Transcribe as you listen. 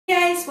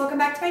Hey guys, welcome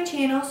back to my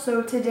channel.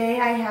 So today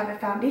I have a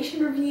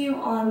foundation review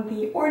on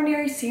the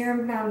Ordinary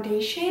Serum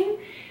Foundation.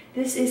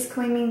 This is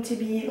claiming to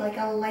be like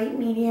a light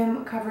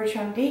medium coverage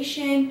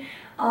foundation,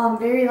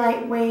 very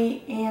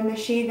lightweight, and the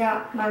shade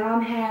that my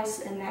mom has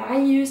and that I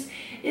use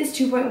is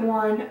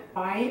 2.1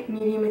 white,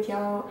 medium with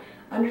yellow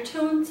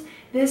undertones.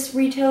 This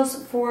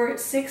retails for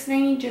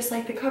 $6.90, just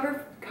like the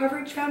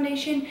coverage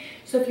foundation.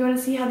 So if you want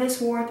to see how this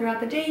wore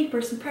throughout the day,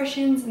 first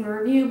impressions and a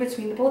review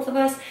between the both of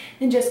us,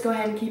 then just go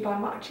ahead and keep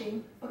on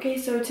watching. Okay,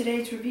 so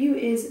today's review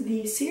is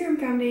the Serum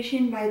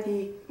Foundation by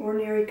the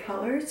Ordinary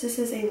Colors. This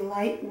is a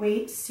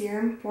lightweight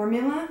serum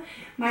formula.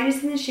 Mine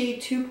is in the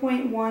shade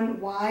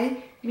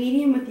 2.1Y,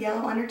 medium with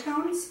yellow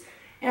undertones.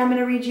 And I'm going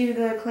to read you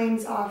the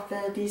claims off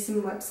the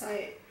DSM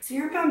website.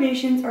 Serum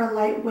foundations are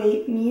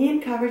lightweight,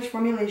 medium coverage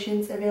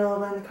formulations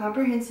available in the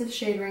comprehensive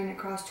shade range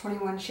across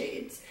 21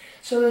 shades.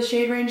 So the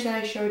shade range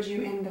that I showed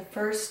you in the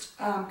first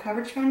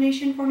coverage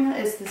foundation formula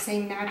is the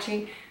same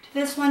matching to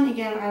this one.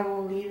 Again, I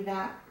will leave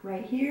that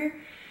right here.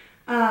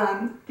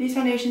 These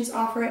foundations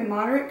offer a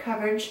moderate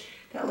coverage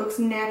that looks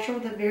natural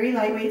with a very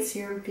lightweight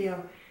serum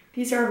feel.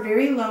 These are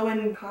very low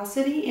in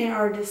viscosity and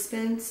are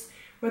dispensed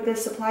with a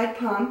supplied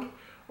pump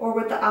or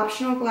with the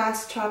optional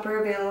glass chopper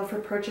available for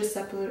purchase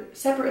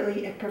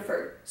separately if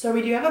preferred. So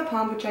we do have a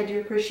pump, which I do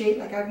appreciate,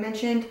 like I've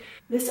mentioned.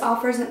 This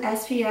offers an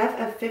SPF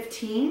of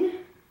 15.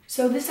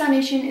 So this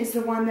foundation is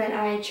the one that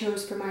I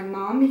chose for my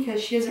mom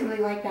because she doesn't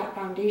really like that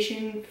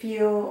foundation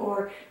feel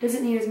or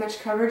doesn't need as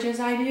much coverage as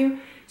I do.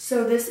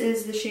 So this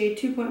is the shade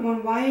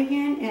 2.1Y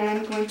again, and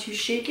I'm going to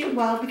shake it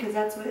well because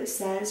that's what it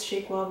says,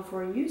 shake well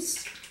before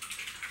use.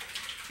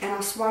 And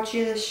I'll swatch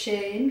you this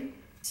shade.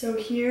 So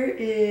here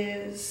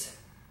is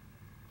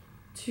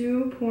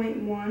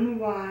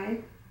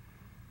 2.1Y.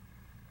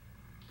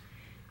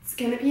 It's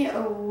going to be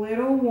a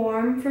little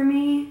warm for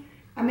me.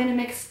 I'm going to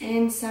mix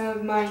in some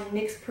of my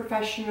NYX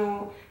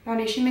Professional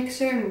foundation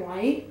mixer in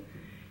white.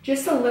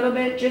 Just a little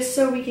bit, just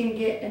so we can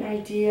get an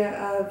idea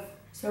of,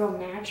 so it'll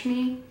match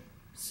me.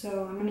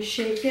 So I'm going to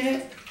shake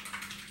it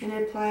and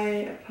apply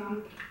a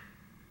pump.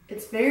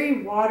 It's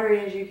very watery,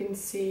 as you can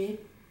see.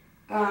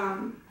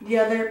 The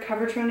other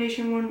coverage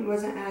foundation one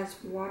wasn't as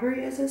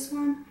watery as this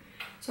one.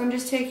 So I'm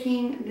just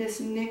taking this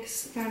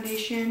NYX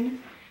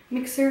foundation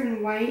mixer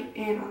in white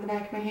and on the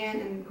back of my hand,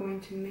 and I'm going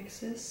to mix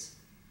this.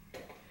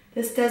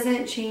 This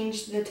doesn't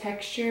change the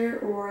texture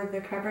or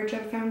the coverage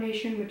of the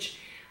foundation, which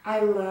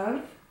I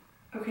love.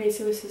 Okay,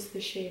 so this is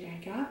the shade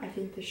I got. I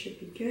think this should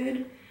be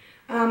good.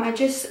 I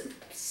just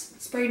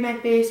sprayed my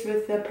face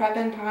with the Prep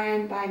and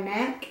Prime by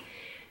MAC,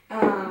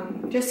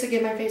 just to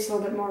give my face a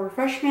little bit more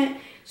refreshment.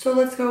 So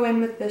let's go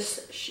in with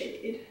this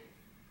shade.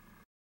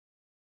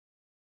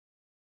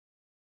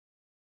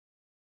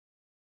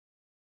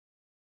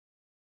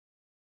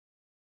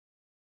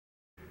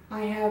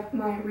 I have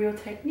my Real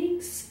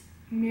Techniques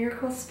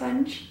Miracle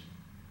Sponge.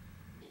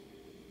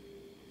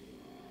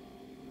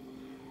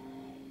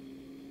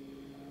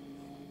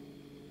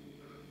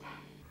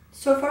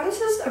 So far this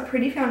is a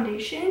pretty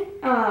foundation.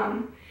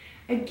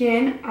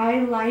 Again, I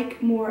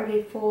like more of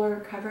a fuller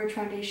coverage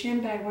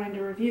foundation, but I wanted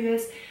to review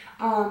this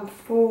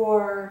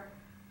for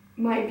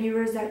my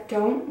viewers that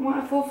don't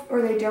want a full,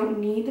 or they don't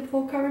need the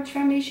full coverage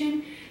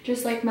foundation,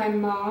 just like my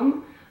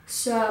mom.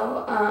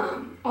 So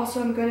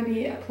also I'm going to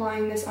be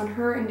applying this on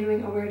her and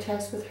doing a wear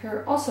test with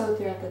her also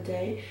throughout the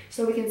day,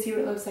 so we can see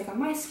what it looks like on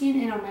my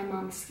skin and on my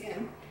mom's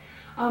skin.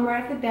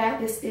 Right off the bat,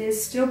 this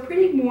is still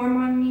pretty warm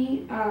on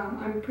me.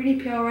 I'm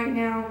pretty pale right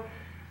now.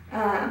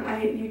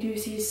 You do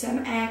see some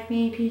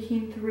acne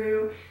peeking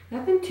through.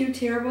 Nothing too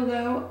terrible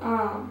though.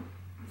 I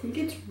think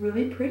it's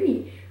really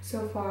pretty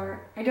so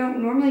far. I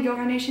don't normally go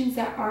foundations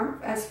that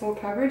aren't as full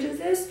coverage as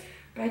this,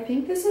 but I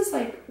think this is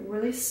like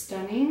really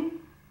stunning.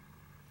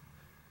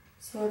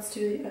 So let's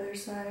do the other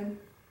side.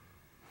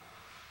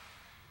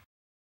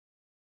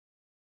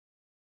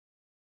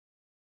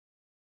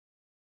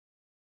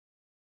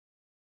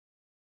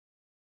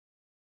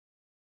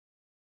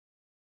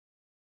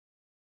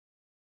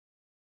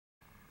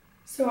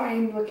 So I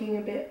am looking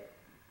a bit,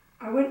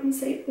 I wouldn't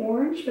say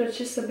orange, but it's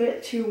just a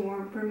bit too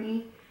warm for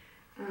me.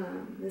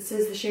 This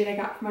is the shade I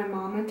got from my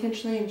mom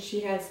intentionally, and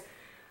she has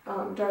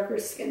darker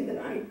skin than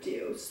I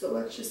do. So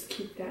let's just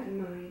keep that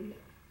in mind.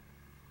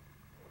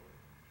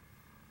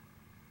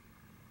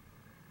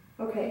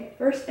 Okay,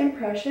 first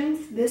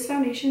impressions. This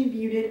foundation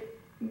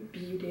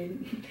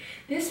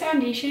this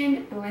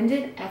foundation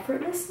blended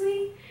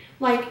effortlessly.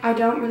 Like, I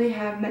don't really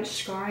have much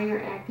scarring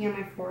or acne on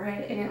my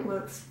forehead, and it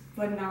looks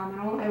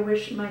phenomenal. I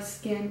wish my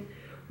skin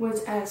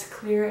was as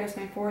clear as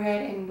my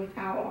forehead and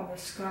without all the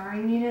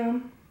scarring, you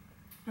know.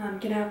 I'm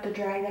gonna have to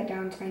drag that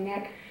down to my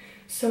neck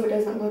so it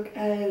doesn't look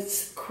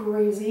as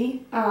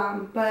crazy.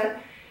 But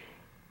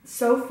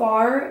so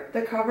far,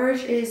 the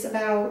coverage is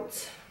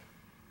about,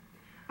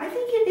 I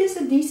think it is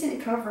a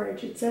decent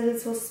coverage. It says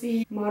it's supposed to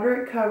be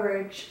moderate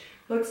coverage,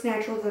 looks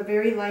natural with a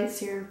very light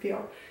serum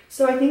feel.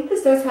 So I think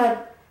this does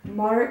have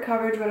moderate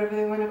coverage, whatever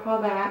they want to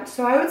call that.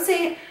 So I would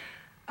say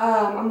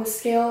on the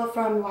scale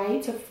from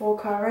light to full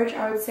coverage,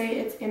 I would say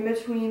it's in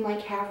between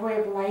like halfway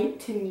of light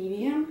to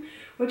medium,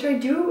 which I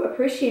do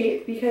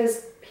appreciate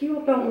because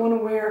people don't want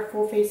to wear a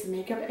full face of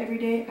makeup every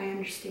day. I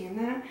understand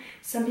that.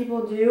 Some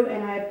people do,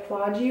 and I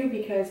applaud you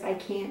because I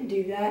can't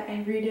do that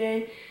every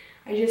day.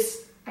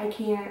 I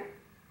can't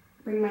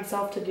bring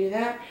myself to do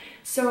that.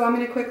 So I'm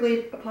going to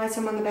quickly apply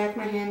some on the back of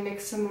my hand,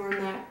 mix some more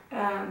in that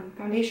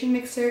foundation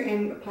mixer,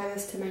 and apply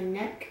this to my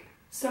neck.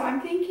 So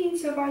I'm thinking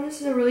so far this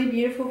is a really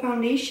beautiful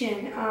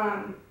foundation.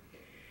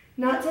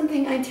 Not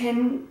something I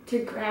tend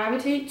to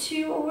gravitate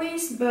to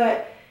always,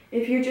 but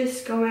if you're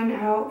just going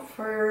out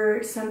for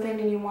something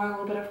and you want a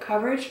little bit of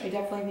coverage, I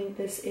definitely think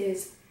this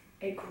is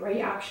a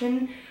great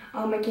option.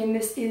 Again,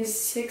 this is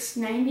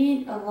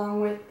 $6.90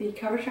 along with the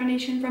coverage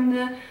foundation from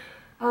the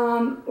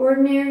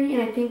Ordinary,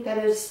 and I think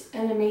that is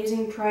an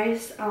amazing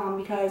price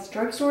because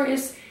drugstore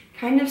is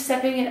kind of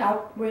stepping it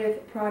up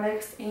with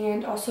products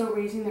and also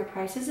raising their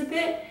prices a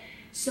bit.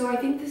 So I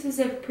think this is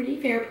a pretty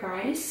fair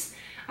price.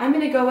 I'm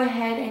going to go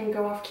ahead and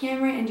go off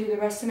camera and do the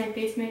rest of my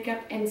face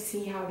makeup and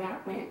see how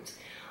that went.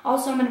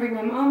 Also, I'm going to bring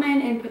my mom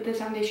in and put this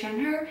foundation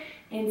on her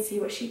and see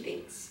what she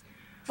thinks.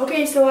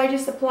 Okay, so I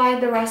just applied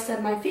the rest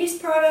of my face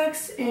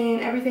products and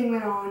everything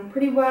went on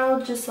pretty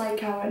well, just like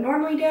how it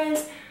normally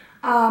does.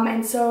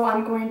 And so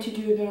I'm going to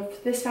do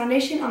this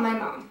foundation on my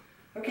mom.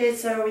 Okay,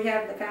 so we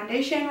have the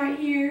foundation right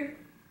here.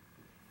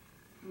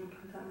 I'm going to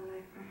put that on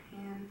my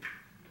hand.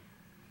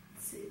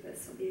 Let's see if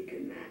this will be a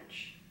good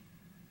match.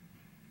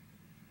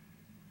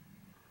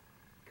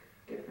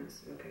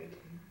 Difference is okay too.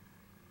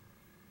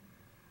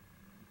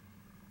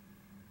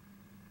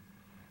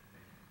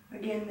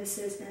 Again, this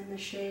is in the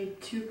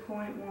shade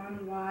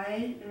 2.1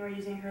 Wide, and we're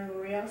using her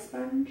L'Oreal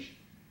sponge.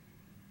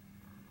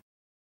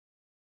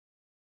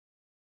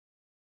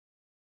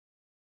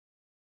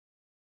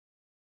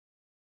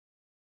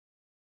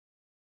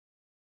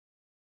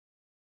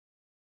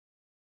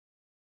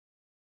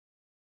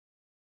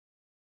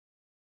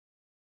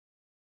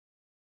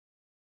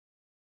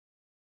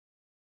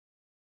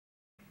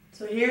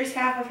 So here's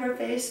half of her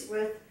face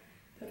with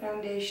the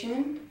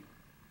foundation,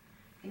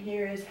 and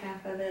here is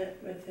half of it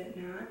with it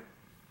not.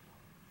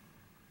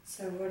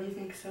 So what do you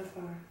think so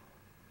far?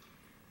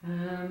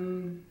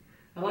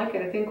 I like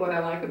it. I think what I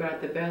like about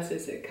it the best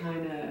is it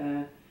kind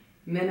of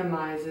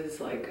minimizes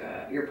like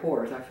your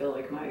pores. I feel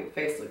like my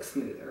face looks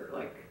smoother,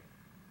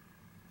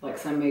 like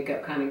some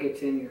makeup kind of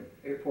gets in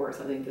your pores.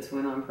 I think this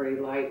went on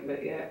pretty light,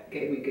 but yeah, it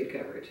gave me good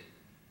coverage.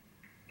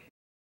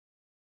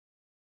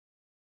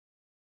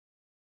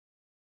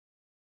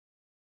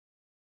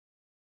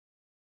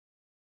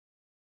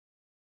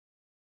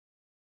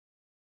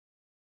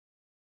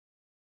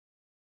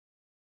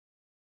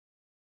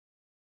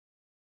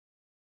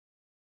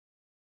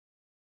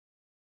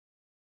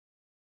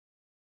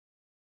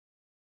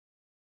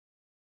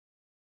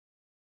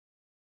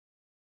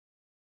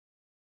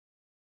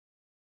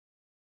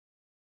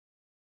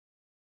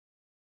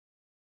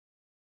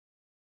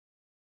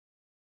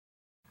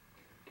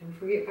 Don't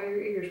forget by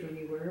your ears when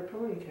you wear a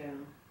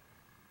ponytail.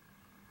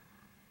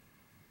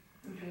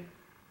 Okay.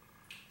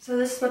 So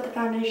this is what the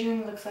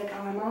foundation looks like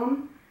on my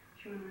mom.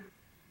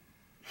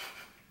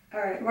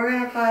 Alright, we're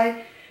going to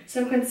apply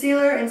some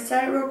concealer and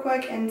set it real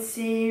quick and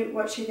see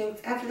what she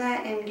thinks after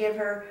that and give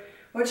her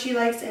what she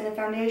likes in the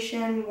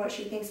foundation, what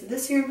she thinks of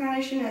this serum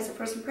foundation as a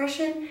first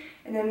impression,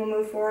 and then we'll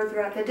move forward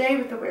throughout the day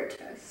with the wear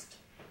test.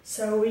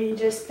 So we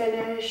just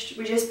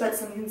put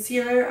some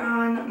concealer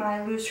on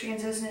my loose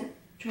translucent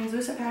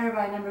powder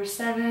by number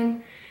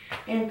 7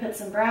 and put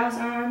some brows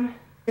on.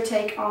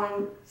 Take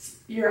on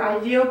your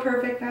ideal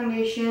perfect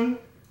foundation,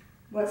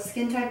 what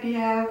skin type you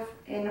have,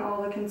 and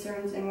all the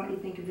concerns and what you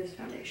think of this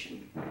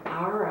foundation.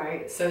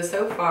 Alright, so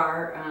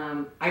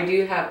far I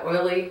do have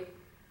oily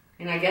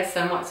and I guess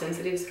somewhat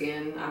sensitive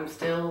skin. I'm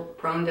still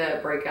prone to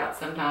breakouts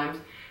sometimes,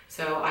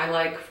 so I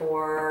like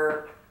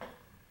for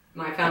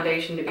my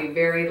foundation to be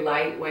very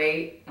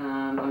lightweight.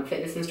 I'm a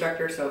fitness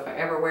instructor, so if I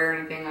ever wear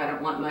anything, I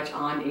don't want much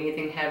on,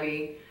 anything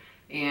heavy.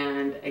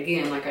 And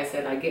again, like I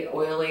said, I get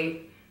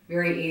oily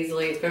very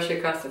easily, especially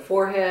across the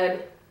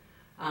forehead.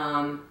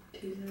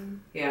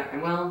 Yeah,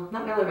 and well,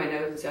 not really my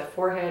nose and stuff,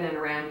 forehead and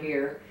around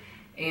here.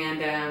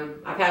 And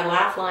I've had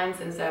laugh lines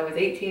since I was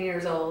 18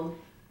 years old.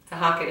 It's a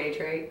Hockaday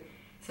trait.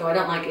 So I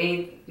don't like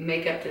any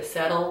makeup to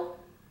settle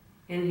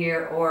in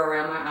here or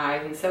around my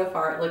eyes. And so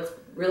far it looks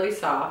really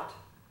soft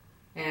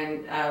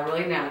and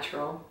really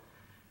natural.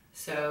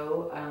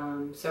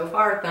 So, so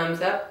far thumbs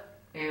up,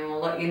 and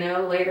we'll let you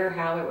know later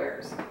how it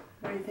wears.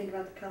 What do you think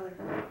about the color?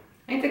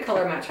 I think the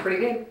color matched pretty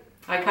good.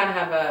 I kind of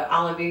have a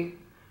olivey,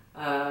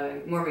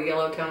 more of a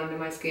yellow tone to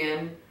my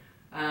skin.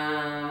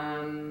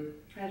 I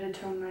had to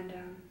tone mine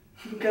down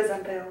because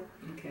I'm pale.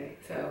 Okay,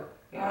 so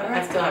yeah,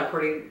 I still have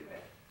pretty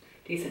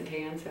decent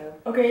tan. So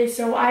okay,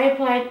 so I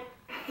applied.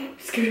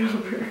 Scoot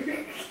over.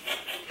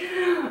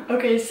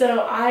 Okay,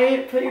 so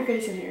I put your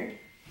face in here.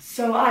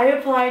 So I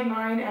applied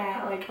mine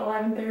at like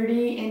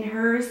 11:30 and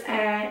hers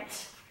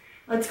at,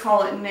 let's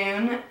call it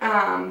noon,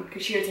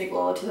 because she would take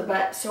Lola to the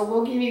vet. So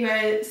we'll give you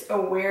guys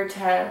a wear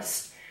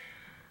test,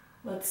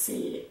 let's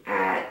see,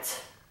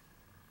 at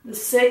the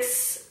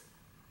 6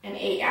 and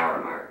 8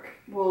 hour mark.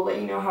 we'll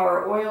let you know how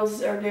our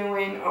oils are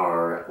doing,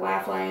 our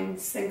laugh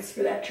lines. Thanks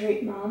for that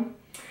treat, Mom.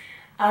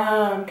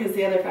 Because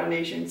the other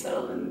foundation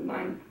settled in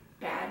mine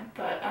bad.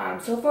 But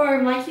so far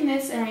I'm liking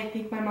this, and I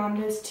think my mom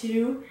does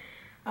too.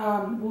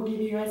 We'll give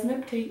you guys an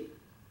update.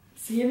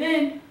 See you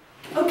then.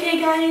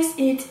 Okay guys,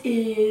 it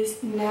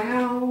is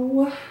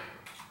now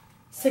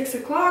 6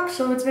 o'clock,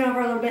 so it's been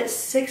over a little bit,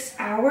 6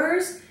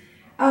 hours.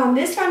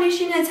 This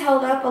foundation has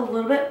held up a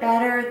little bit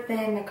better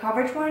than the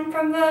coverage one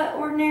from The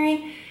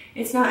Ordinary.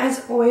 It's not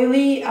as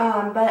oily,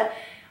 but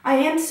I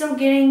am still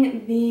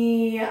getting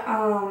the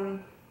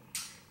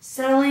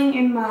settling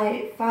in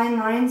my fine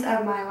lines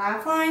of my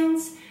laugh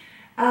lines.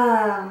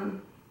 I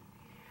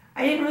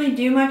didn't really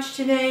do much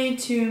today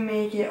to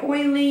make it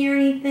oily or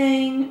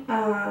anything.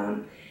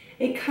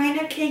 It kind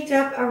of caked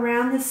up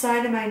around the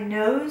side of my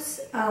nose.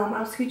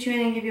 I'll scoot you in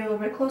and give you a little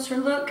bit closer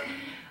look.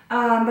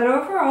 But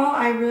overall,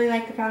 I really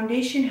like the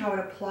foundation, how it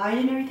applied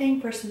and everything.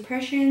 First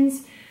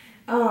impressions.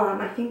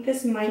 I think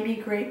this might be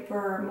great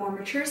for more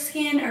mature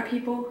skin or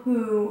people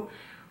who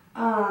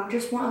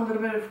just want a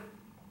little bit of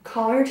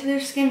color to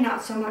their skin,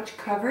 not so much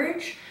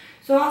coverage.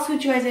 So I'll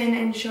scoot you guys in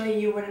and show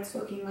you what it's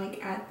looking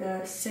like at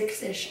the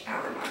 6-ish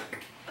hour mark.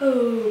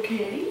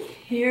 Okay,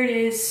 here it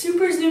is,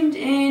 super zoomed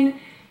in.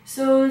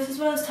 So this is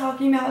what I was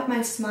talking about with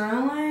my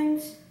smile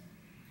lines.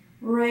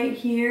 Right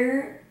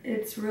here,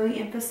 it's really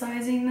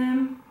emphasizing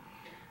them,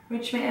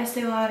 which my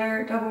Estee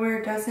Lauder Double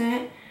Wear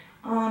doesn't.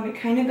 It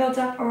kind of builds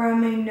up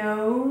around my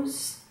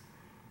nose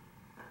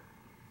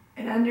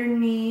and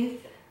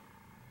underneath.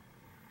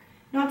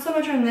 Not so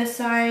much on this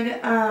side.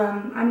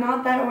 I'm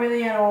not that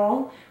oily at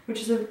all,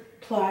 which is a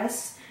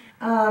plus.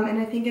 And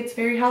I think it's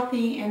very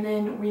healthy. And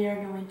then we are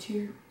going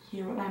to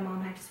hear what my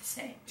mom has to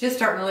say. Just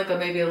starting to look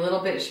maybe a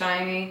little bit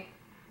shiny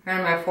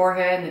around my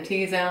forehead and the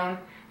T-zone,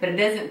 but it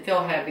doesn't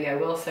feel heavy. I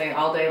will say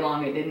all day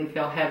long it didn't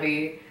feel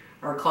heavy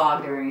or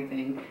clogged or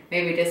anything.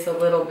 Maybe just a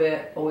little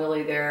bit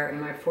oily there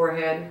in my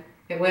forehead.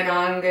 It went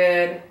on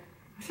good.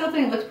 I still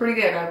think it looks pretty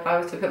good. If I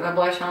was to put my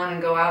blush on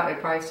and go out,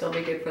 it'd probably still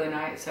be good for the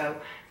night. So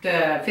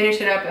to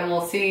finish it up, and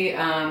we'll see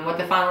what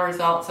the final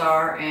results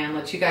are and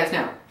let you guys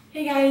know.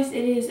 Hey guys,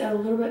 it is a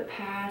little bit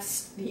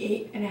past the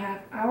 8.5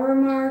 hour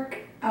mark.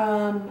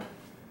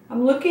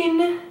 I'm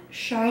looking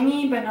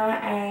shiny, but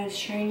not as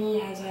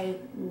shiny as I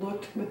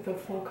looked with the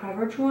full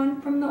coverage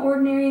one from The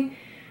Ordinary.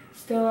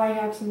 Still, I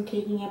have some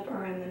caking up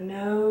around the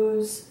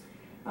nose.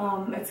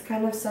 It's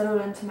kind of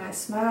settled into my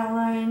smile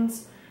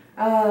lines.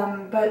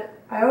 But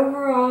I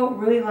overall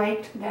really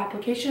liked the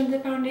application of the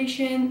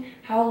foundation,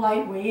 how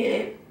lightweight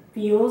it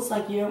feels,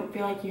 like you don't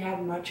feel like you have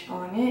much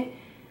on it,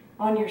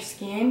 on your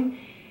skin.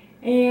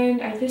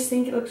 And I just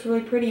think it looks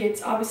really pretty.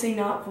 It's obviously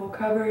not full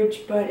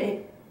coverage, but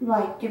it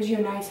like gives you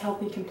a nice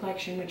healthy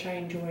complexion, which I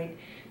enjoyed.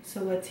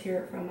 So let's hear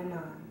it from my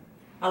mom.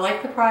 I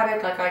like the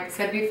product, like I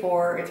said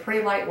before. It's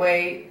pretty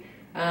lightweight.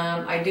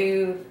 I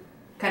do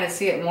kind of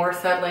see it more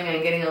settling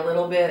and getting a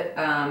little bit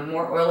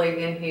more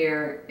oily in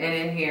here and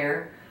in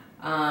here.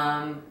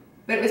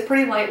 But it was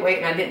pretty lightweight,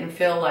 and I didn't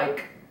feel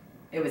like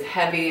it was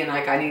heavy and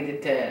like I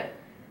needed to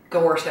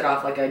go wash it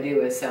off like I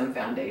do with some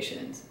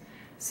foundations.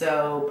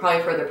 So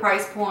probably for the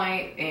price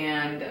point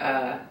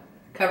and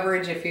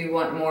coverage, if you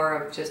want more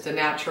of just a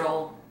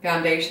natural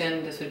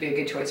foundation, this would be a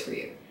good choice for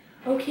you.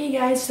 Okay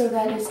guys, so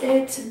that is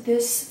it.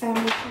 This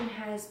foundation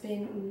has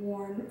been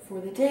worn for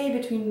the day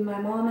between my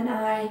mom and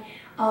I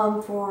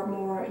for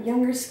more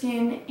younger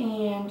skin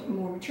and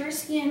more mature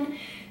skin.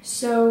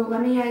 So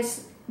let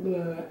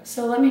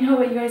me know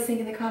what you guys think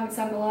in the comments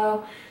down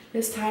below.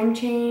 This time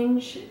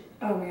change,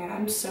 oh my god,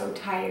 I'm so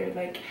tired.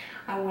 Like,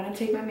 I want to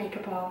take my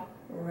makeup off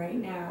right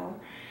now.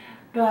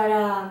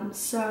 But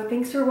so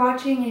thanks for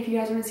watching. If you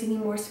guys want to see any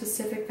more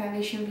specific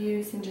foundation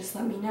reviews, then just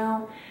let me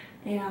know,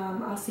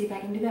 and I'll see if I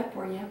can do that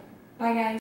for you. Bye guys.